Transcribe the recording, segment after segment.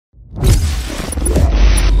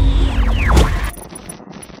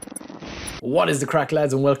What is the crack,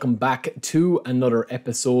 lads, and welcome back to another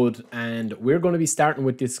episode. And we're going to be starting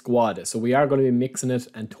with this squad, so we are going to be mixing it,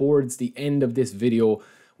 and towards the end of this video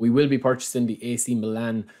we will be purchasing the AC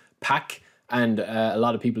Milan pack. And a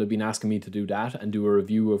lot of people have been asking me to do that and do a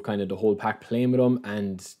review of kind of the whole pack, playing with them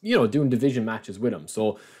and, you know, doing division matches with them.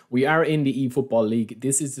 So we are in the eFootball League.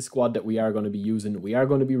 This is the squad that we are going to be using. We are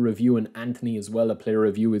going to be reviewing Anthony as well. A player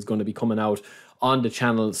review is going to be coming out on the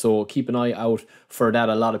channel, so keep an eye out for that.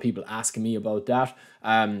 A lot of people asking me about that,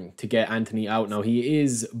 to get Anthony out. Now, he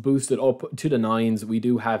is boosted up to the 9s. We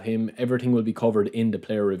do have him. Everything will be covered in the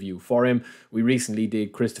player review for him. We recently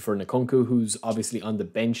did Christopher Nkunku, who's obviously on the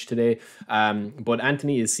bench today, but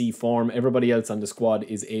Anthony is C form. Everybody else on the squad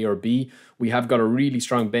is A or B. We have got a really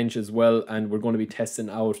strong bench as well, and we're going to be testing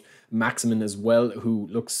out Maximin as well, who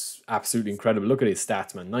looks absolutely incredible. Look at his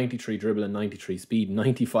stats, man. 93 dribble and 93 speed,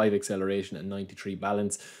 95 acceleration and 93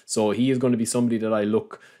 balance. So he is going to be somebody that I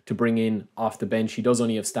look to bring in off the bench. He does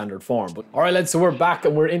only have standard form. But all right, lads, so we're back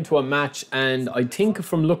and we're into a match, and I think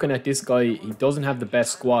from looking at this guy, he doesn't have the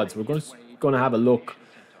best squads. We're going to have a look.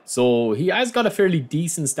 So he has got a fairly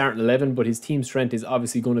decent starting 11, but his team strength is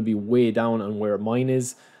obviously going to be way down on where mine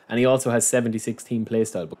is. And he also has 76 team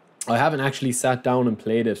playstyle. But I haven't actually sat down and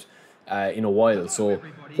played it in a while, so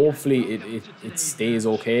hopefully it stays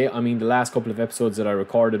okay. I mean, the last couple of episodes that I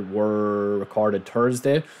recorded were recorded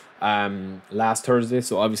Thursday, last Thursday,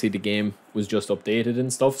 so obviously the game was just updated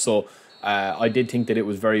and stuff. So I did think that it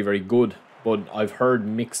was very, very good, but I've heard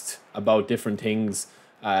mixed about different things,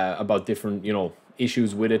 about different, you know,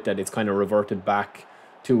 issues with it, that it's kind of reverted back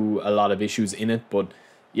to a lot of issues in it. But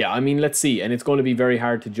yeah, I mean, let's see. And it's going to be very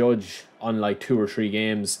hard to judge on like 2 or 3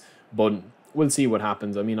 games, but we'll see what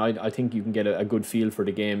happens. I mean, I think you can get a good feel for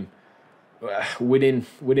the game within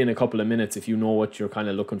a couple of minutes if you know what you're kind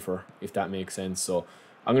of looking for, if that makes sense. So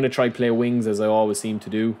I'm going to try play wings as I always seem to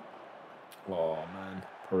do. Oh, man.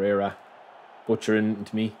 Pereira butchering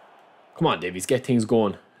into me. Come on, Davies, get things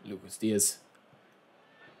going. Lucas Diaz.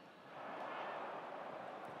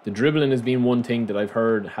 The dribbling has been one thing that I've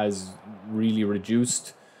heard has really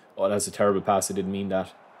reduced. Oh, that's a terrible pass. I didn't mean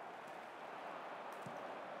that.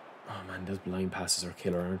 Oh man, those blind passes are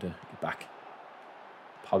killer, aren't they? Get back.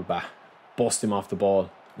 Pogba. Bust him off the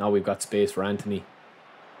ball. Now we've got space for Anthony.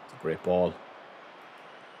 It's a great ball.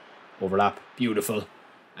 Overlap. Beautiful.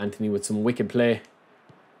 Anthony with some wicked play.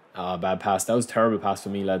 Ah, bad pass. That was a terrible pass for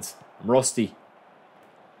me, lads. I'm rusty.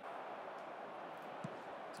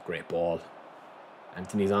 It's a great ball.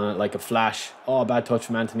 Anthony's on it like a flash. Oh, bad touch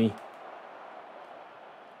from Anthony.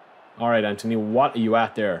 Alright, Anthony, what are you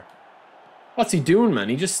at there? What's he doing, man?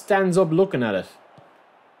 He just stands up looking at it.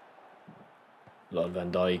 Lord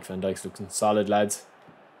Van Dijk. Van Dijk's looking solid, lads.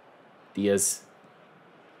 Diaz.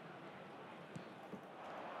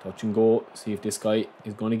 Touch and go. See if this guy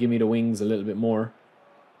is going to give me the wings a little bit more.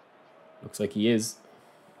 Looks like he is.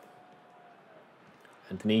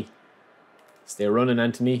 Anthony. Stay running,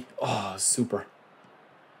 Anthony. Oh, super.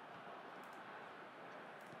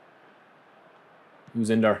 Who's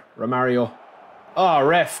in there? Romario. Oh,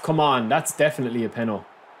 ref, come on. That's definitely a penalty.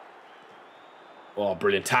 Oh,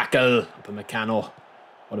 brilliant tackle. Upamecano.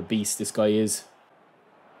 What a beast this guy is.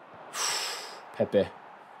 Pepe.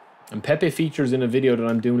 And Pepe features in a video that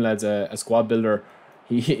I'm doing, lads, a squad builder.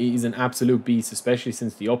 He's an absolute beast, especially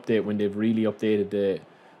since the update, when they've really updated the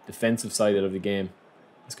defensive side of the game.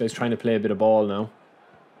 This guy's trying to play a bit of ball now.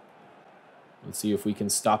 Let's see if we can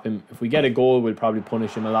stop him. If we get a goal, we'll probably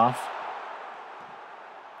punish him a lot.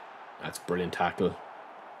 That's a brilliant tackle.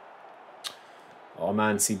 Oh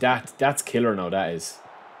man, see that's killer now, that is.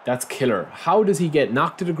 That's killer. How does he get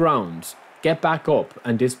knocked to the ground, get back up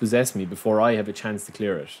and dispossess me before I have a chance to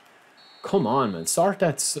clear it? Come on, man. Sort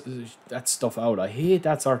that stuff out. I hate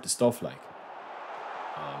that sort of stuff, like.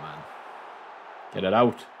 Oh man. Get it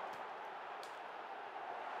out.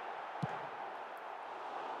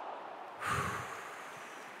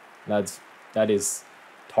 Lads, that is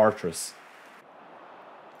torturous.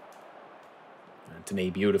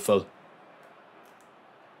 Anthony, beautiful.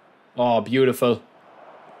 Oh, beautiful.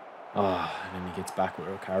 Oh, and then he gets back with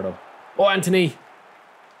Ricardo. Oh, Anthony.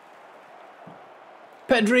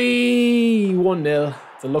 Pedri. 1-0.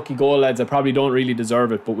 It's a lucky goal, lads. I probably don't really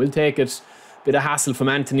deserve it, but we'll take it. Bit of hassle from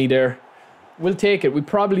Anthony there. We'll take it. We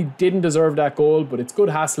probably didn't deserve that goal, but it's good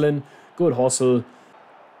hassling, good hustle.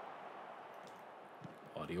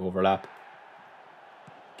 Oh, the overlap.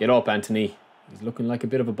 Get up, Anthony. He's looking like a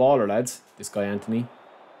bit of a baller, lads. This guy, Anthony.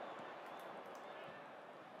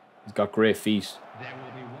 He's got great feet.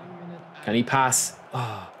 Can he pass?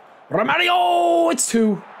 Oh. Romario! It's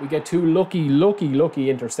 2. We get 2 lucky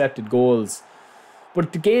intercepted goals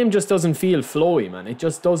But the game just doesn't feel flowy, man. It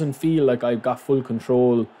just doesn't feel like I've got full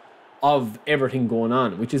control of everything going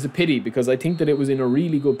on, which is a pity because I think that it was in a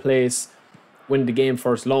really good place when the game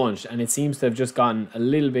first launched, and it seems to have just gotten a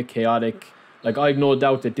little bit chaotic. Like, I've no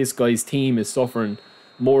doubt that this guy's team is suffering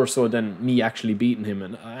more so than me actually beating him,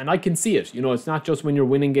 and I can see it. You know, it's not just when you're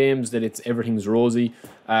winning games that everything's rosy.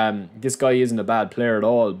 This guy isn't a bad player at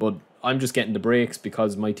all, but I'm just getting the breaks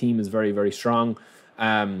because my team is very, very strong.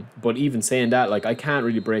 But even saying that, like, I can't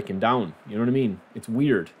really break him down. You know what I mean? It's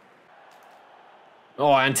weird.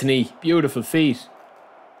 Oh, Anthony, beautiful feet.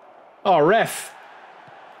 Oh, ref.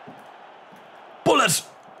 Bullet.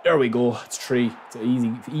 There we go. It's 3. It's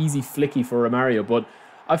an easy flicky for Romario, but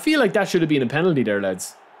I feel like that should have been a penalty there,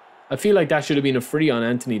 lads. I feel like that should have been a free on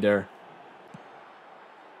Anthony there.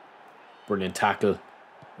 Brilliant tackle.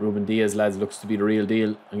 Ruben Diaz, lads, looks to be the real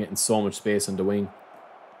deal. I'm getting so much space on the wing.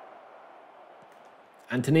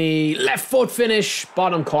 Anthony, left foot finish,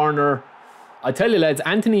 bottom corner. I tell you, lads,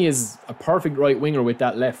 Anthony is a perfect right winger with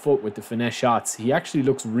that left foot with the finesse shots. He actually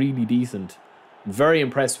looks really decent. Very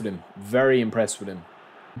impressed with him. Very impressed with him.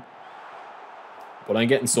 But I'm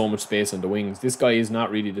getting so much space on the wings. This guy is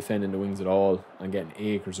not really defending the wings at all. I'm getting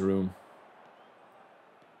acres of room.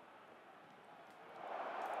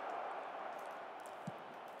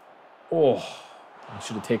 Oh, I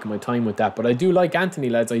should have taken my time with that. But I do like Anthony,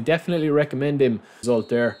 lads. I definitely recommend him. Result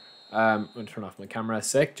there. I'm going to turn off my camera a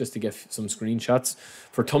sec just to get some screenshots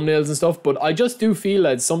for thumbnails and stuff. But I just do feel,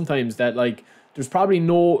 lads, sometimes that, like, there's probably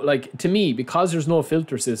no, like, to me, because there's no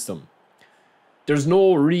filter system, there's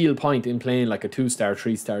no real point in playing like a 2-star,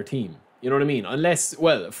 3-star team. You know what I mean? Unless,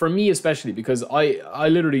 well, for me especially, because I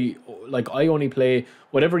literally, like, I only play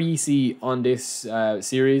whatever you see on this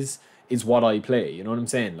series is what I play. You know what I'm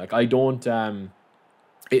saying? Like, I don't,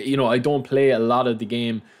 you know, I don't play a lot of the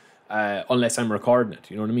game unless I'm recording it.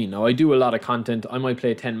 You know what I mean? Now, I do a lot of content. I might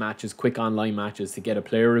play 10 matches, quick online matches to get a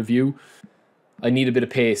player review. I need a bit of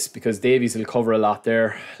pace because Davies will cover a lot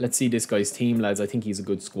there. Let's see this guy's team, lads. I think he's a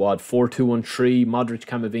good squad. 4-2-1-3, Modric,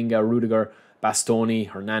 Camavinga, Rudiger, Bastoni,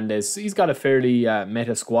 Hernandez. He's got a fairly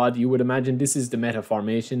meta squad, you would imagine. This is the meta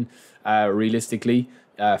formation, realistically,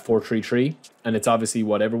 4-3-3. And it's obviously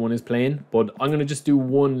what everyone is playing. But I'm going to just do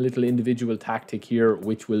one little individual tactic here,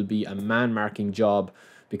 which will be a man-marking job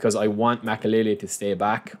because I want Makalele to stay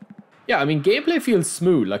back. Yeah, I mean, gameplay feels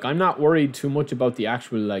smooth. Like, I'm not worried too much about the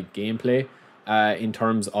actual, like, gameplay. In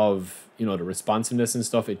terms of, you know, the responsiveness and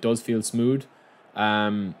stuff, it does feel smooth.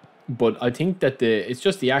 But I think that it's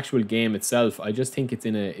just the actual game itself. I just think it's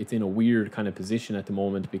in a weird kind of position at the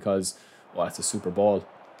moment because, well, it's a super ball.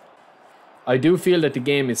 I do feel that the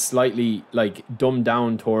game is slightly, like, dumbed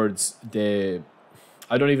down towards the,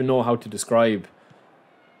 I don't even know how to describe.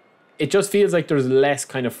 It just feels like there's less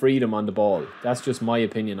kind of freedom on the ball. That's just my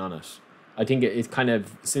opinion on it. I think it's kind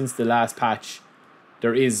of, since the last patch,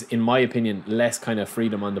 there is, in my opinion, less kind of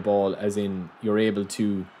freedom on the ball, as in you're able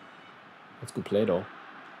to... That's good play, though.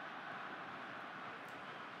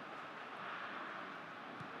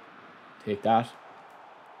 Take that.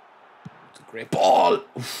 It's a great ball.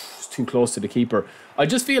 Oof, it's too close to the keeper. I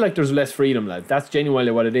just feel like there's less freedom, lads. That's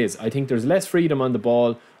genuinely what it is. I think there's less freedom on the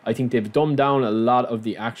ball. I think they've dumbed down a lot of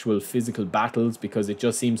the actual physical battles because it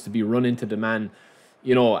just seems to be run into the man,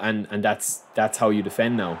 you know, and that's how you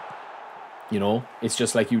defend now. You know, it's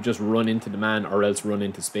just like you just run into the man or else run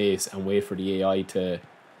into space and wait for the AI to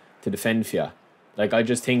defend for you. Like, I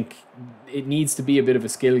just think it needs to be a bit of a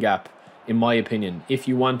skill gap, in my opinion. If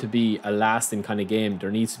you want to be a lasting kind of game,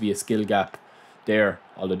 there needs to be a skill gap there.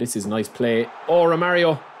 Although this is nice play. Oh,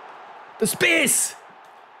 Romario. The space.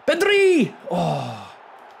 Pedri. Oh.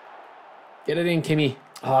 Get it in, Kimmy.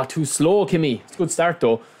 Oh, too slow, Kimmy. It's a good start,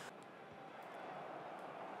 though.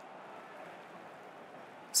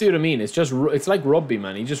 See what I mean? It's like rugby,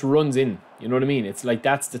 man. He just runs in. You know what I mean? It's like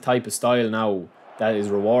that's the type of style now that is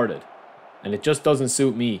rewarded. And it just doesn't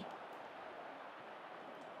suit me.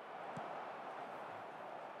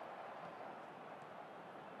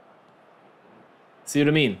 See what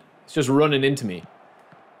I mean? It's just running into me.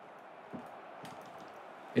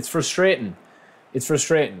 It's frustrating. It's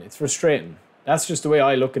frustrating. It's frustrating. That's just the way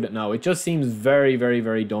I look at it now. It just seems very, very,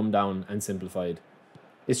 very dumbed down and simplified.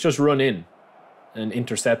 It's just run in and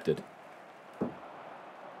intercepted. It's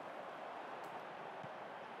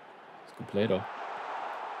a good play, though.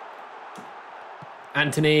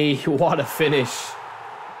 Anthony, what a finish.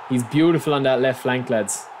 He's beautiful on that left flank,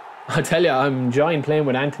 lads. I tell you, I'm enjoying playing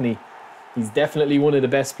with Anthony. He's definitely one of the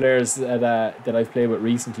best players that I've played with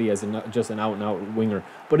recently as just an out-and-out winger.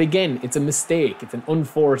 But again, it's a mistake. It's an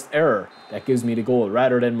unforced error that gives me the goal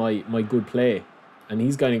rather than my good play. And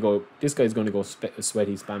he's going to go... This guy's going to go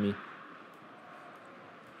sweaty, spammy.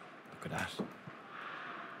 Look at that.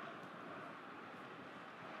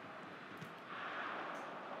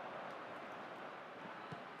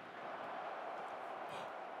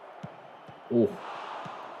 Oh,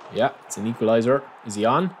 yeah, it's an equaliser. Is he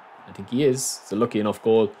on? I think he is. It's a lucky enough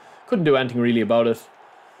goal. Couldn't do anything really about it.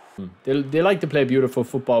 They like to play beautiful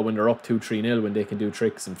football when they're up 2-3-0, when they can do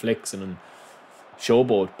tricks and flicks and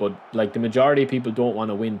showboat. But like the majority of people don't want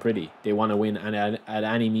to win pretty. They want to win at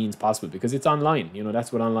any means possible because it's online. You know,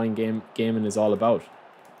 that's what online gaming is all about.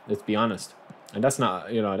 Let's be honest. And that's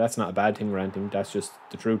not, you know, that's not a bad thing or anything. That's just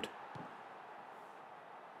the truth.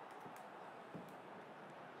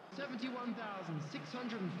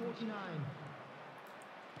 71,649.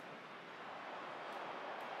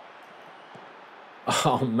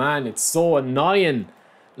 Oh man, it's so annoying.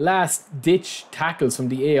 Last ditch tackles from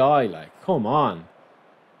the AI, like, come on.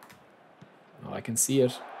 Oh, I can see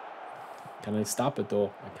it. Can I stop it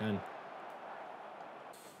though? I can.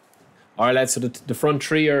 Alright lads, so the front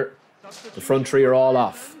three are all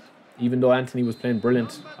off. Even though Anthony was playing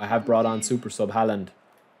brilliant, I have brought on super sub Haaland.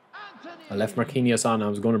 I left Marquinhos on, I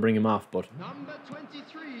was going to bring him off, but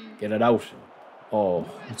get it out. Oh,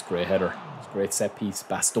 it's a great header. It's a great set piece.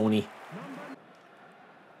 Bastoni.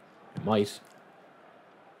 It might.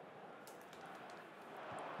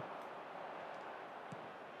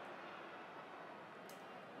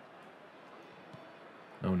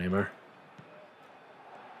 No, Neymar.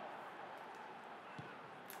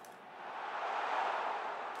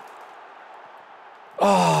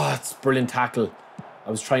 Oh, it's a brilliant tackle. I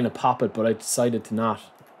was trying to pop it, but I decided to not.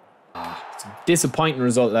 It's a disappointing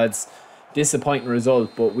result, lads. Disappointing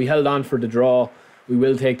result, but we held on for the draw. We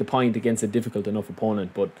will take the point against a difficult enough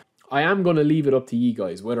opponent, but I am going to leave it up to you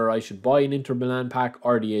guys whether I should buy an Inter Milan pack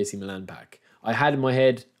or the AC Milan pack. I had in my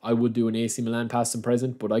head I would do an AC Milan past and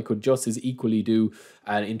present, but I could just as equally do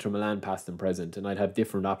an Inter Milan past and present, and I'd have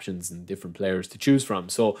different options and different players to choose from.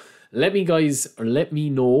 So let me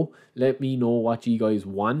know what you guys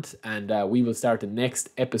want, and we will start the next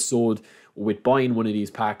episode with buying one of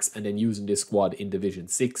these packs and then using this squad in Division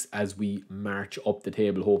 6 as we march up the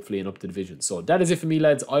table, hopefully, and up the division. So that is it for me,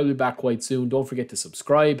 lads. I'll be back quite soon. Don't forget to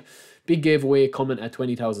subscribe. Big giveaway coming at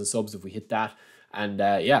 20,000 subs if we hit that. And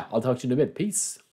yeah, I'll talk to you in a bit. Peace.